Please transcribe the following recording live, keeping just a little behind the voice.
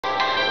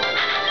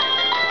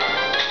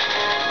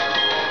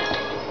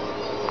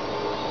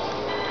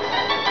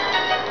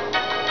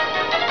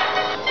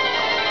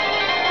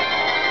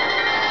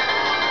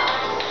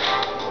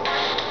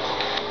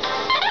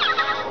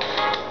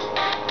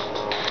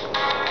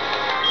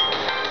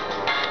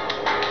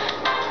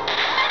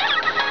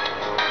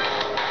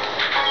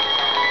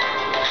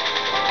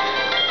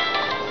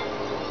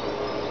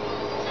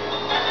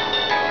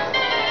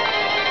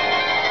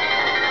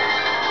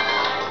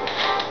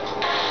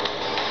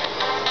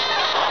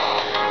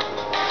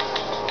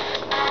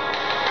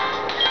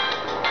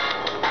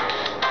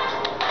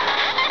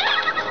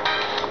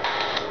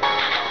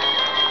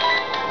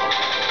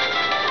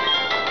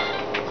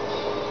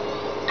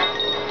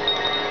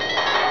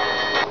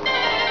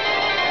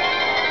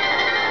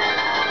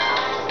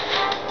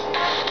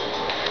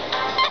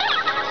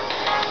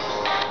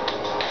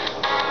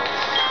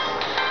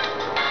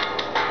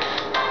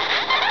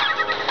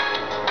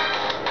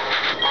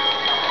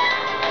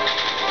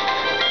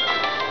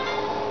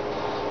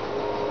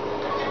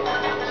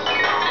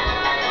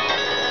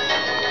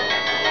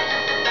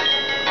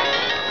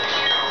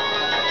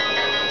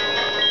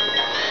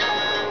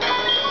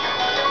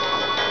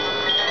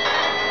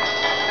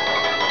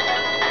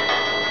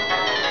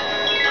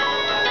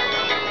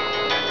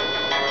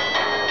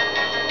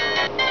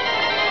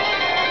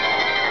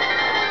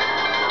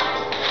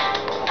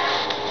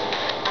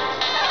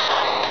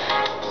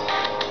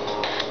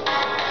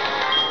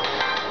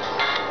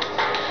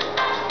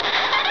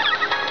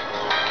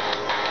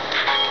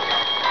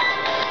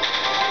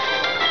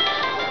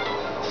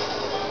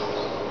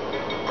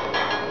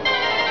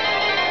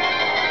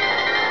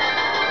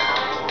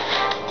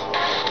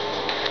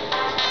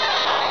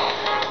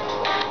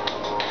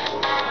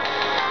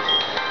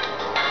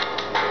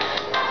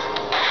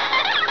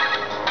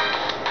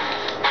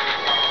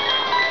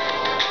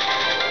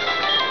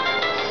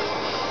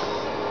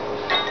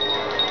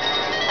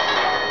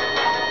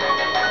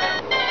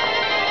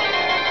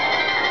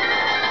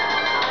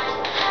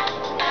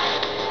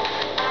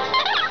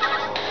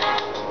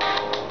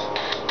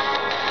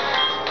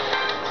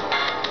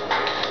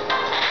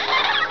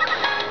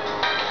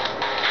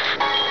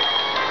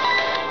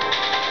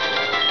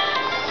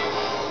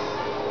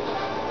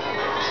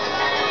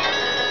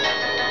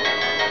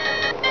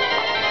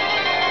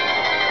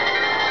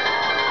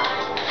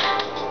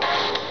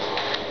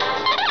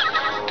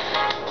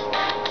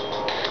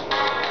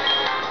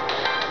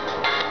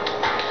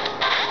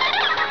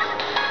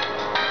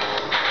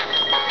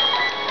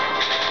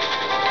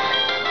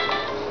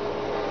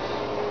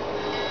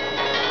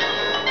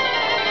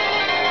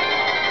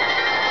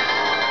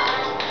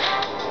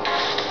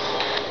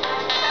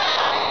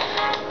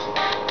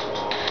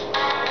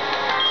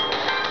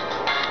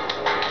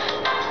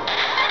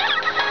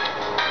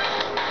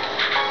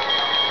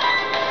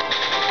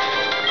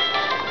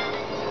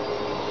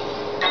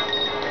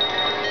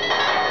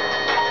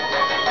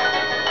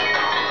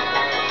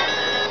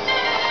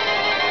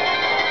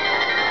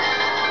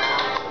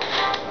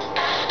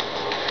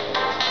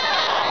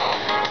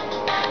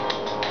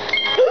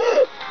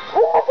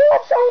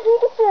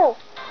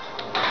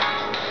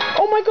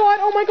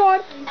my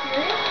god. Are you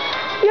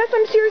serious? Yes,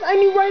 I'm serious. I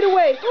knew right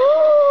away.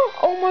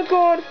 Oh my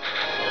god.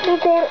 Oh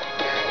my god.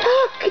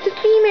 Fuck, it's a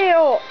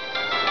female.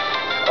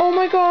 Oh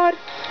my god.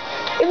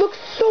 It looks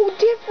so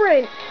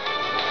different.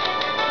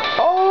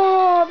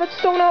 Oh, that's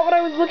so not what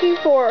I was looking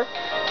for.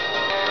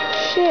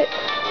 Shit.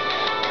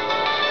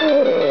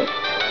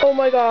 Oh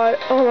my god.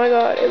 Oh my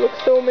god. It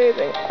looks so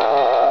amazing.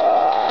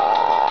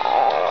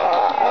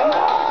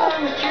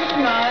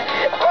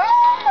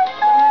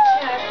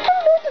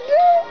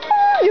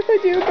 Yes, I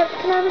do, but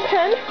can I have a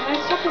pen?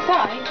 Let's check this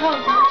out. I ain't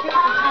telling you.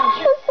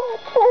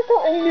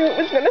 Sparkle. I knew it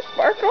was gonna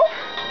sparkle.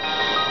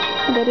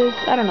 That is,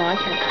 I don't know, I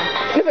can't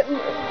tell. No, but,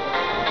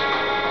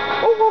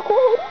 oh my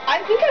god.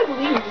 I think I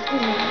believe it just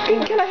because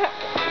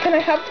Can I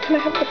have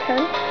the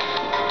pen?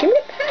 Give me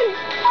the pen.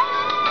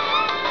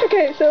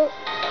 Okay, so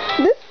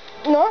this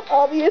not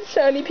obvious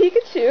shiny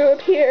Pikachu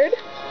appeared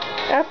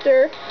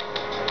after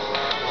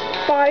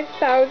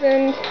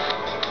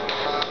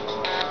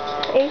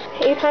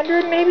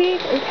 5,800 maybe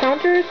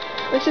encounters.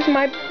 This is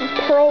my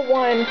Pearl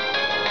 1.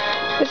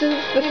 This is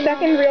the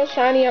second real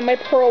shiny on my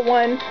Pearl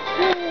 1.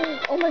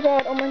 Oh my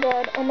god, oh my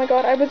god, oh my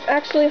god. I was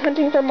actually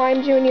hunting for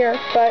Mime Jr,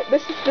 but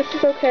this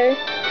is okay.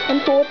 I'm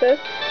cool with this.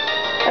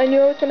 I knew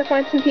I was gonna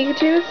find some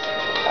Pikachus.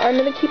 I'm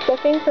gonna keep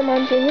looking for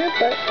Mime Jr,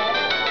 but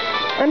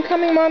I'm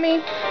coming,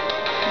 Mommy.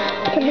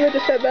 I knew I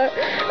just said that.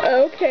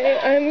 Okay,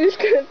 I'm just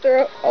gonna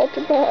throw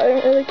Ultra Ball. I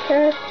don't really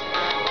care.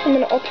 I'm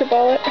gonna Ultra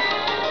Ball it.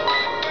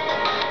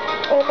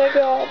 Oh my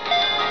god.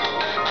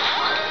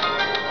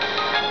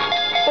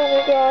 Oh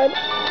my god.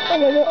 Oh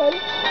my god.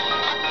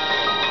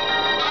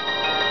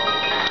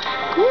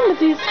 Ooh,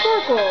 these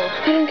sparkle.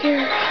 I don't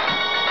care.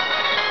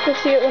 You'll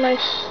see it when I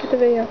get the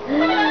video.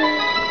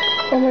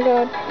 Oh my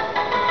god.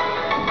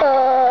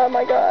 Oh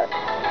my god.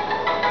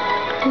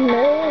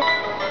 No.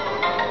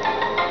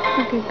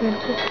 Okay, good.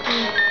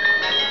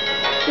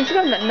 It's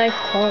got that nice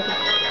quality.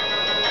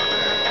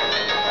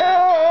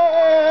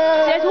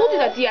 See, I told you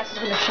that DS is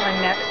going to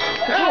shine next.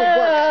 That's how it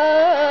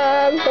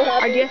works. I'm so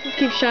happy. Our DSs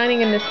keep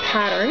shining in this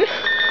pattern.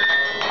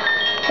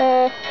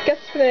 Guess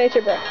for the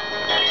nature breath.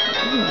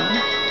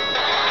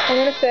 I'm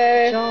gonna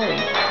say... Jolly.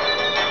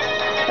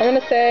 I'm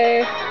gonna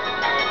say...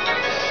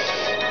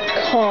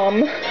 Calm.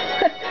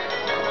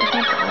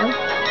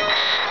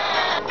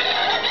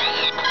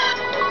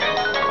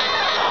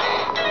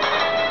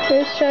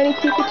 There's shiny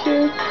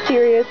Pikachu.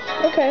 Serious.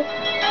 Okay.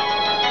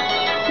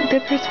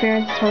 Good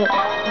perseverance or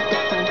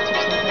defense or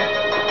something.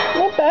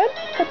 Not bad.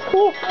 That's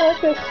cool. I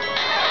like this.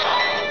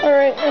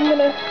 Alright, I'm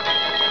gonna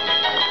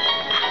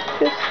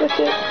just switch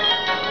it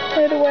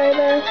right away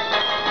there.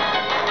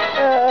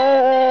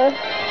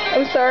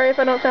 I'm sorry if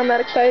I don't sound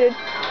that excited.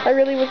 I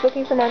really was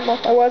looking for Mime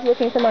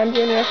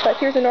Jr, but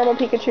here's a normal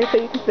Pikachu so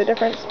you can see the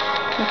difference.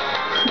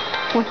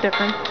 What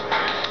difference?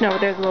 No,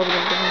 there's a little bit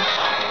of difference.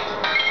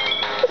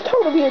 There's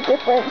totally a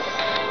difference.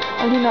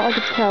 I do not like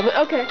its tail, but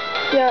okay.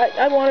 Yeah,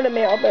 I wanted a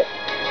male, but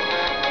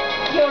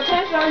Yo,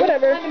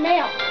 whatever.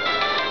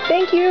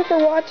 Thank you for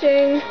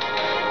watching.